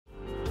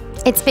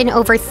It's been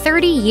over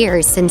 30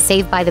 years since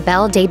Saved by the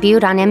Bell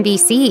debuted on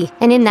NBC,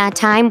 and in that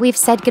time, we've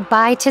said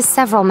goodbye to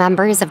several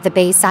members of the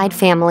Bayside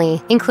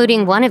family,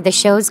 including one of the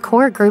show's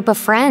core group of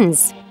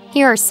friends.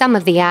 Here are some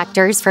of the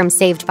actors from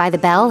Saved by the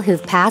Bell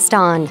who've passed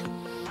on.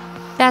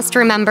 Best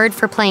remembered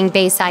for playing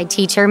Bayside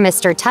teacher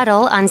Mr.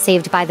 Tuttle on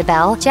Saved by the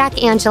Bell,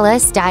 Jack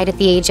Angelus died at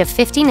the age of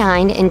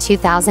 59 in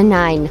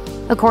 2009.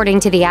 According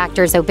to the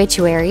actor's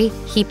obituary,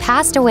 he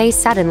passed away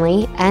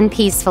suddenly and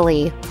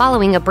peacefully,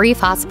 following a brief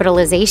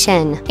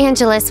hospitalization.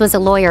 Angelus was a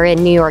lawyer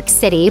in New York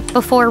City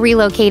before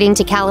relocating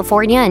to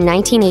California in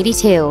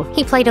 1982.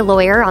 He played a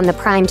lawyer on the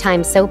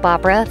primetime soap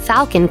opera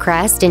Falcon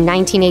Crest in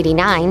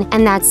 1989,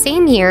 and that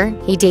same year,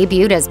 he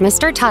debuted as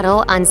Mr.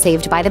 Tuttle on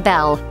Saved by the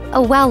Bell.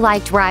 A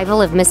well-liked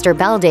rival of Mr.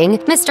 Belding,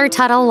 Mr.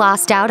 Tuttle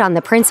lost out on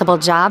the principal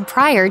job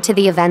prior to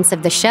the events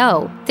of the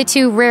show. The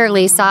two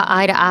rarely saw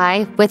eye to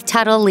eye, with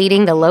Tuttle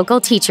leading the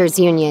local teachers'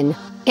 union.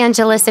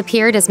 Angelus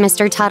appeared as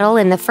Mr. Tuttle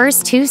in the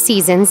first 2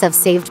 seasons of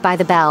Saved by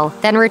the Bell,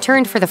 then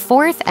returned for the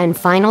 4th and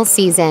final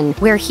season,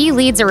 where he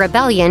leads a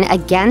rebellion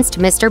against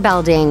Mr.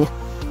 Belding.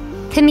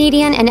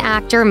 Comedian and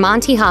actor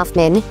Monty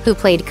Hoffman, who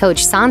played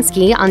Coach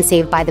Sonski on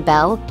Saved by the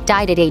Bell,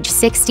 died at age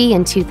 60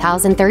 in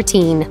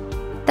 2013.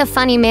 The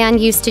funny man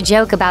used to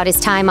joke about his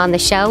time on the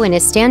show in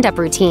his stand-up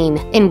routine.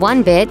 In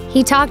one bit,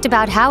 he talked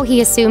about how he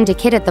assumed a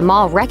kid at the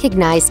mall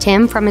recognized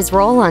him from his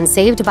role on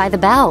Saved by the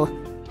Bell.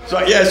 So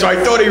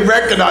I thought he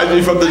recognized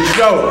me from the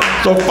show.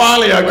 So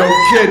finally I go,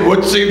 "Kid,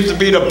 what seems to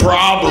be the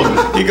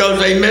problem?" He goes,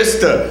 "Hey,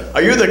 mister,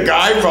 are you the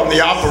guy from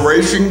the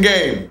Operation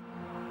Game?"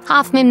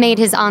 Hoffman made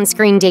his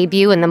on-screen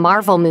debut in the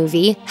Marvel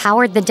movie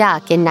Howard the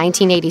Duck in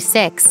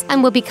 1986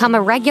 and would become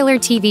a regular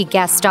TV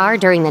guest star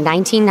during the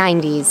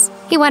 1990s.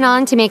 He went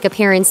on to make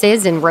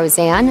appearances in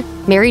Roseanne,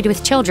 Married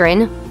with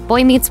Children,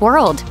 Boy Meets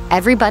World,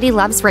 Everybody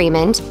Loves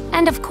Raymond,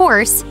 and of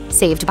course,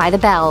 Saved by the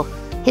Bell.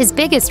 His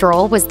biggest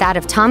role was that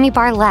of Tommy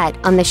Bartlett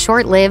on the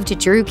short-lived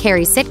Drew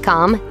Carey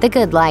sitcom The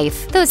Good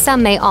Life, though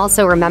some may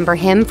also remember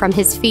him from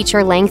his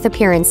feature-length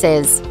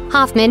appearances.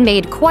 Hoffman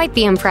made quite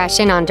the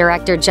impression on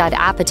director Judd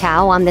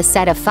Apatow on the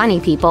set of Funny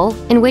People,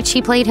 in which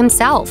he played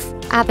himself.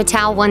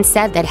 Apatow once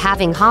said that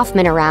having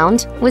Hoffman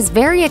around was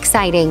very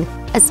exciting,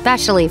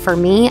 especially for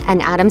me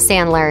and Adam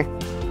Sandler.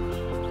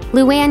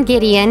 Louan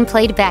Gideon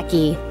played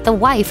Becky, the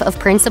wife of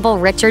Principal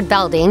Richard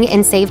Belding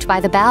in Saved by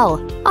the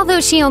Bell.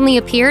 Although she only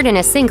appeared in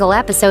a single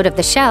episode of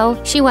the show,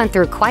 she went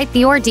through quite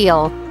the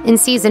ordeal. In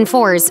Season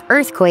 4's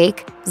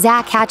Earthquake,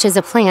 Zach hatches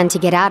a plan to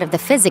get out of the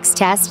physics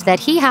test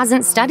that he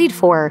hasn't studied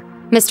for.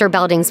 Mr.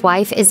 Belding's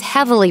wife is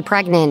heavily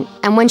pregnant,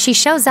 and when she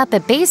shows up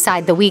at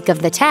Bayside the week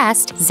of the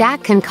test,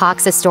 Zach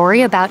concocts a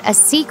story about a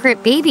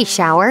secret baby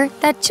shower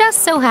that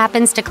just so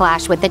happens to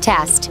clash with the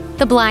test.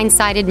 The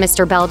blindsided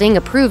Mr. Belding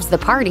approves the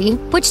party,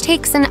 which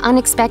takes an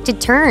unexpected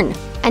turn.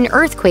 An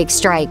earthquake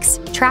strikes,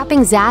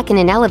 trapping Zach in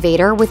an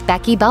elevator with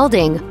Becky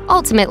Belding.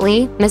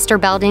 Ultimately, Mr.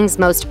 Belding's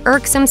most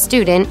irksome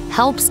student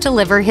helps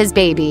deliver his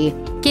baby.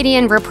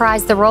 Gideon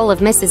reprised the role of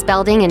Mrs.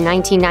 Belding in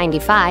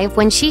 1995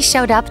 when she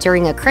showed up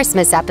during a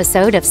Christmas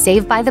episode of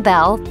Saved by the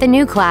Bell, The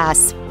New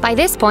Class. By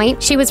this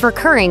point, she was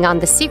recurring on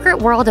The Secret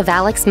World of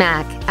Alex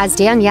Mack as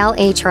Danielle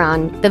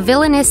Atron, the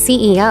villainous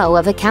CEO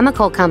of a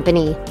chemical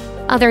company.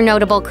 Other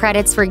notable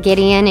credits for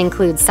Gideon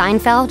include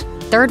Seinfeld,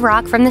 Third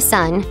Rock from the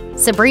Sun,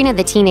 Sabrina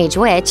the Teenage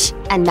Witch,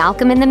 and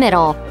Malcolm in the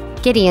Middle.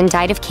 Gideon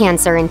died of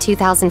cancer in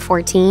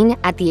 2014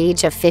 at the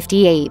age of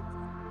 58.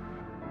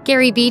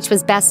 Gary Beach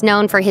was best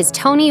known for his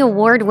Tony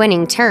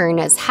Award-winning turn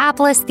as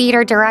hapless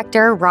theater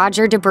director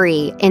Roger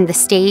Debris in the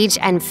stage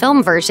and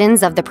film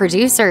versions of The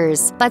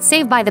Producers. But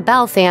Saved by the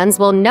Bell fans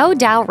will no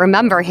doubt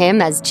remember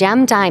him as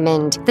Jem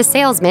Diamond, the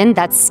salesman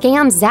that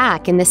scams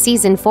Zach in the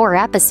Season 4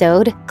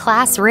 episode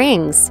Class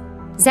Rings.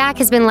 Zach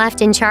has been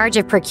left in charge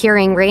of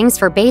procuring rings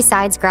for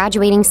Bayside's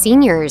graduating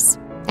seniors,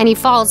 and he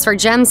falls for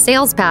Jem's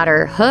sales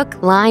patter,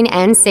 hook, line,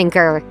 and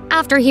sinker.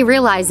 After he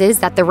realizes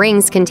that the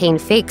rings contain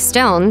fake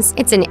stones,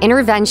 it's an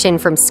intervention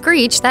from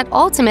Screech that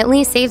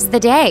ultimately saves the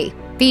day.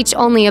 Beach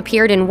only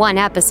appeared in 1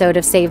 episode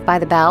of Saved by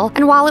the Bell,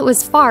 and while it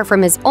was far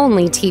from his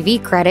only TV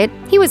credit,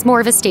 he was more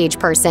of a stage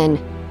person.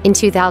 In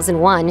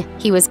 2001,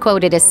 he was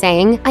quoted as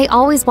saying, "I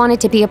always wanted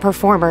to be a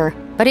performer,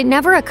 but it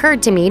never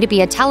occurred to me to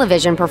be a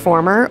television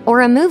performer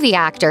or a movie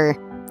actor.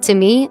 To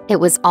me, it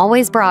was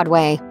always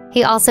Broadway."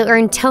 He also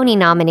earned Tony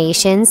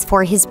nominations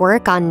for his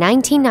work on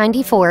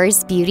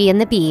 1994's Beauty and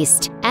the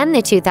Beast and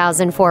the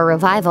 2004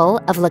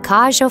 revival of La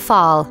Cage aux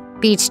Folles.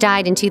 Beach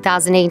died in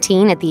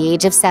 2018 at the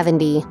age of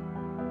 70.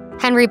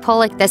 Henry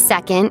Polic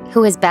II,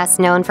 who is best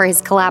known for his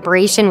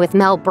collaboration with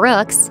Mel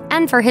Brooks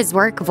and for his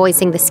work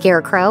voicing the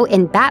Scarecrow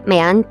in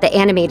Batman, the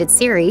animated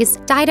series,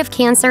 died of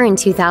cancer in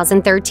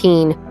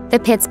 2013. The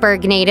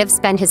Pittsburgh native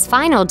spent his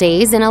final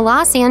days in a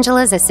Los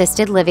Angeles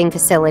assisted living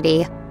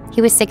facility.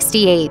 He was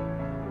 68.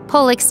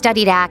 Polic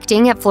studied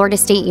acting at Florida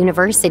State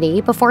University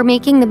before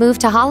making the move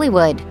to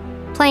Hollywood.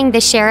 Playing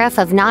the sheriff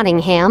of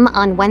Nottingham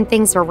on When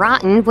Things Were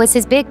Rotten was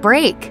his big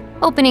break,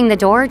 opening the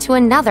door to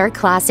another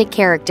classic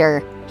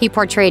character. He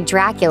portrayed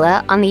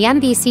Dracula on the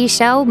NBC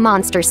show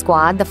Monster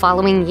Squad the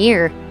following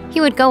year. He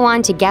would go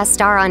on to guest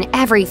star on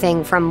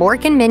everything from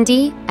Mork and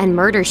Mindy and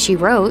Murder, She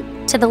Wrote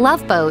to The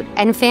Love Boat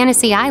and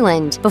Fantasy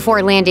Island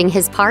before landing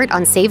his part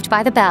on Saved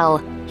by the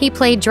Bell. He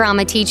played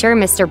drama teacher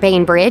Mr.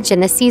 Bainbridge in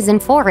the Season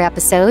 4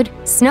 episode,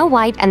 Snow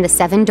White and the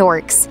Seven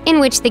Dorks, in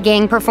which the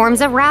gang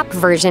performs a rap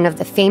version of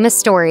the famous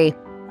story.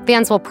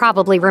 Fans will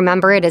probably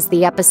remember it as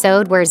the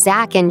episode where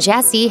Zach and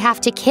Jesse have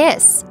to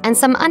kiss, and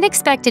some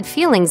unexpected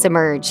feelings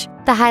emerge.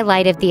 The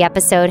highlight of the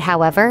episode,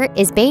 however,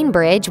 is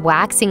Bainbridge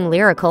waxing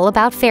lyrical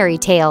about fairy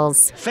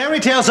tales. Fairy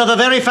tales are the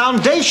very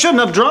foundation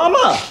of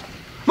drama.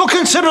 Well,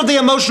 consider the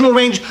emotional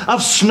range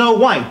of Snow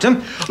White.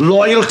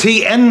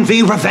 Loyalty,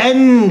 envy,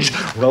 revenge,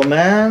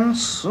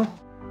 romance.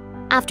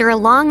 After a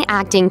long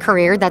acting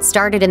career that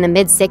started in the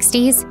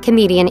mid-60s,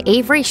 comedian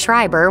Avery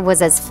Schreiber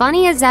was as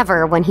funny as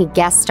ever when he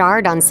guest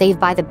starred on Saved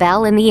by the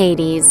Bell in the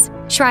 80s.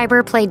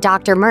 Schreiber played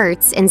Dr.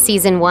 Mertz in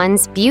Season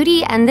 1's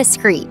Beauty and the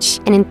Screech,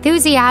 an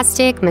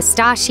enthusiastic,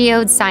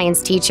 mustachioed science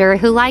teacher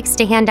who likes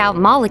to hand out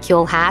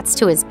molecule hats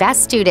to his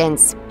best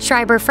students.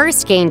 Schreiber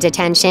first gained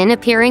attention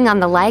appearing on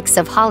the likes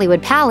of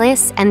Hollywood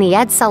Palace and The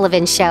Ed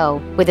Sullivan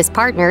Show, with his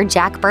partner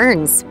Jack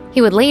Burns.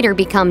 He would later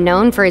become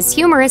known for his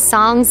humorous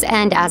songs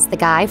and as the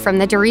guy from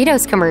the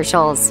Doritos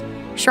commercials.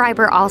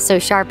 Schreiber also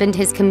sharpened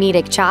his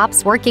comedic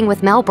chops working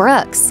with Mel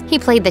Brooks. He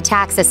played the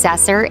tax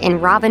assessor in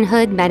Robin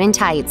Hood Men in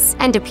Tights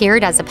and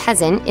appeared as a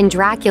peasant in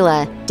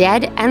Dracula,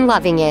 Dead and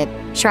Loving It.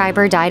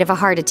 Schreiber died of a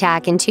heart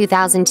attack in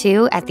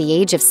 2002 at the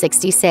age of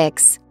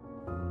 66.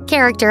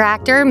 Character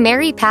actor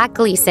Mary Pat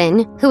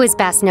Gleason, who is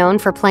best known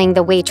for playing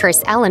the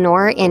waitress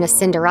Eleanor in A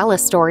Cinderella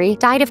Story,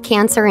 died of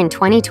cancer in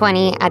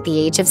 2020 at the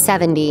age of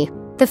 70.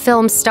 The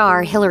film's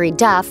star Hilary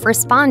Duff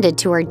responded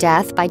to her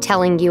death by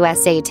telling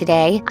USA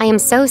Today, "I am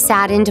so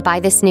saddened by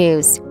this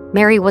news.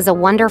 Mary was a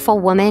wonderful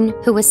woman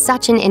who was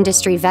such an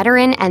industry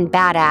veteran and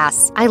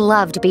badass. I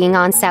loved being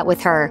on set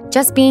with her,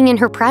 just being in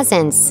her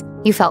presence.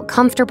 You felt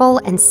comfortable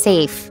and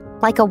safe,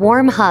 like a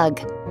warm hug.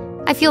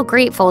 I feel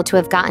grateful to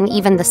have gotten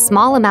even the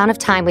small amount of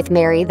time with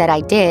Mary that I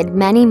did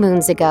many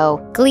moons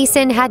ago."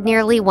 Gleason had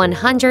nearly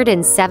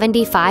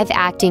 175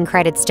 acting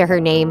credits to her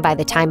name by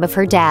the time of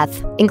her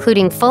death,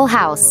 including Full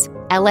House,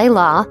 LA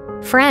Law,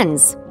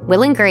 Friends,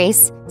 Will and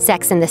Grace,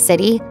 Sex and the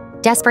City,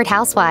 Desperate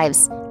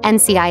Housewives,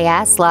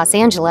 NCIS Los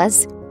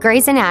Angeles,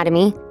 Grey's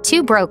Anatomy,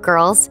 Two Broke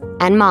Girls,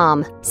 and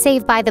Mom.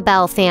 Saved by the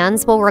Bell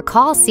fans will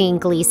recall seeing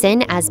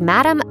Gleason as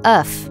Madame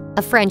Euf,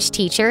 a French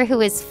teacher who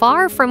is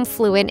far from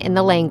fluent in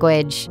the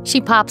language.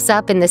 She pops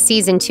up in the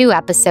Season 2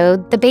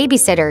 episode, The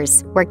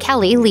Babysitters, where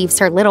Kelly leaves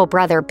her little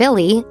brother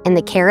Billy in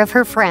the care of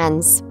her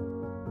friends.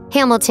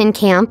 Hamilton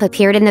Camp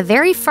appeared in the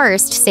very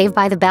first Saved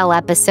by the Bell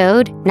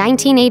episode,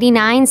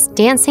 1989's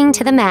Dancing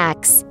to the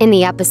Max. In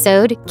the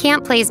episode,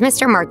 Camp plays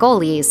Mr.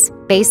 Margolis,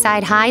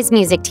 Bayside High's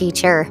music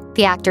teacher.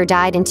 The actor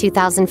died in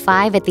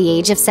 2005 at the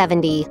age of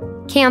 70.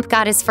 Camp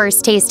got his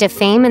first taste of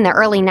fame in the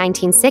early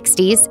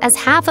 1960s as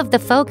half of the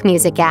folk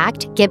music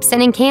act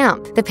Gibson and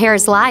Camp. The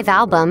pair's live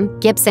album,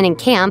 Gibson and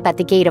Camp at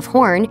the Gate of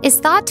Horn, is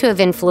thought to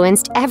have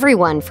influenced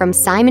everyone from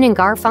Simon and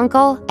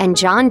Garfunkel and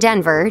John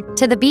Denver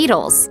to the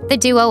Beatles. The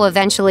duo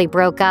eventually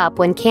broke up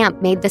when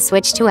Camp made the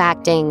switch to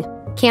acting.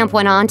 Camp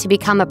went on to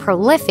become a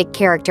prolific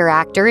character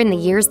actor in the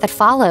years that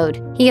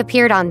followed. He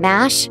appeared on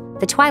MASH,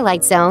 The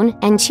Twilight Zone,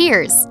 and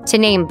Cheers, to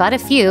name but a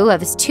few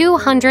of his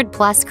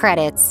 200-plus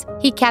credits.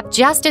 He kept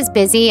just as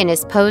busy in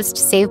his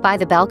post-Saved by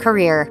the Bell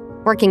career,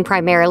 working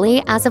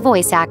primarily as a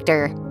voice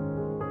actor.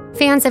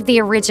 Fans of the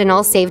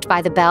original Saved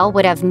by the Bell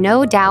would have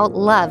no doubt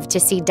loved to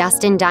see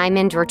Dustin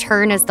Diamond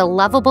return as the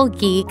lovable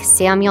geek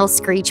Samuel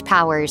Screech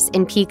Powers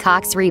in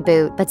Peacock's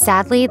reboot, but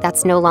sadly,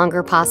 that's no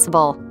longer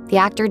possible. The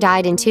actor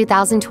died in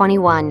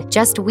 2021,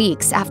 just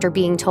weeks after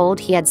being told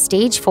he had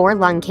stage 4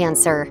 lung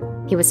cancer.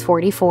 He was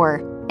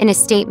 44. In a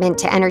statement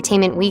to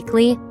Entertainment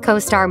Weekly,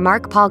 co-star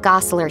Mark Paul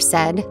Gosselaar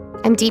said,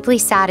 "I'm deeply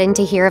saddened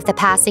to hear of the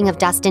passing of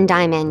Dustin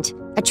Diamond,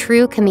 a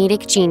true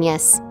comedic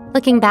genius.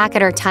 Looking back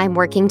at our time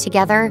working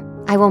together,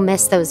 I will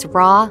miss those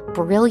raw,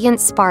 brilliant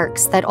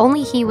sparks that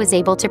only he was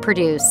able to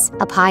produce.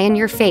 A pie in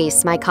your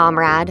face, my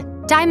comrade."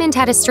 Diamond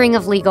had a string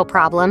of legal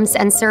problems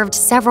and served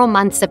several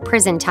months of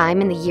prison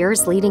time in the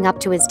years leading up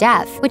to his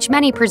death, which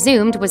many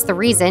presumed was the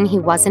reason he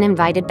wasn't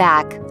invited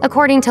back.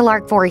 According to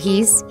Lark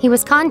Voorhees, he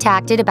was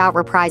contacted about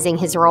reprising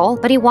his role,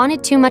 but he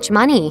wanted too much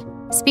money.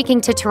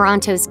 Speaking to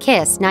Toronto's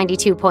Kiss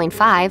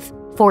 92.5,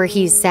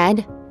 Voorhees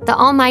said, "The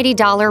almighty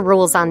dollar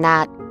rules on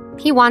that.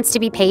 He wants to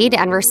be paid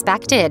and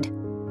respected."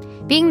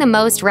 Being the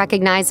most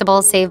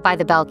recognizable Saved by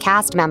the Bell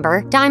cast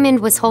member, Diamond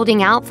was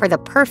holding out for the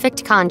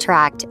perfect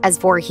contract, as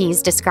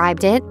Voorhees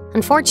described it.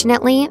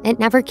 Unfortunately, it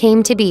never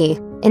came to be.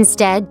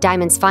 Instead,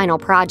 Diamond's final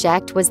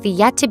project was the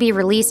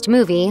yet-to-be-released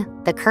movie,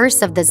 The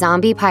Curse of the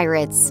Zombie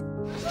Pirates.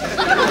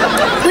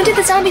 When did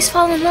the zombies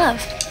fall in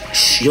love?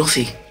 Shh, you'll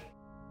see.